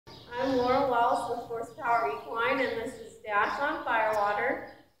with Horsepower Equine, and this is Dash on Firewater.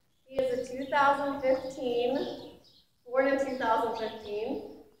 He is a 2015, born in 2015,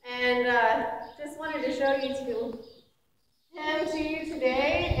 and just wanted to show you him to you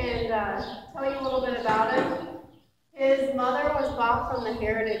today and tell you a little bit about him. His mother was bought from the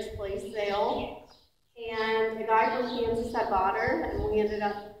Heritage Place sale, and a guy from Kansas had bought her, and we ended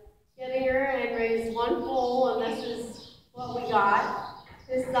up getting her and raised one foal, and this is what we got.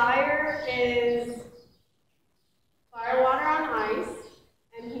 His sire is Firewater on Ice,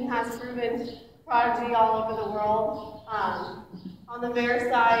 and he has proven prodigy all over the world. On the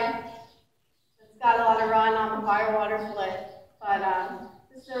mare side, it's got a lot of run on the Firewater flip, but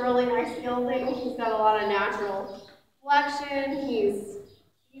this is a really nice gelding. He's got a lot of natural flexion. He's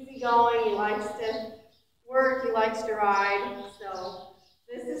easygoing. He likes to work. He likes to ride. So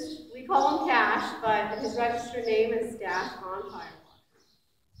this is, we call him Cash, but his registered name is Dash on Firewater.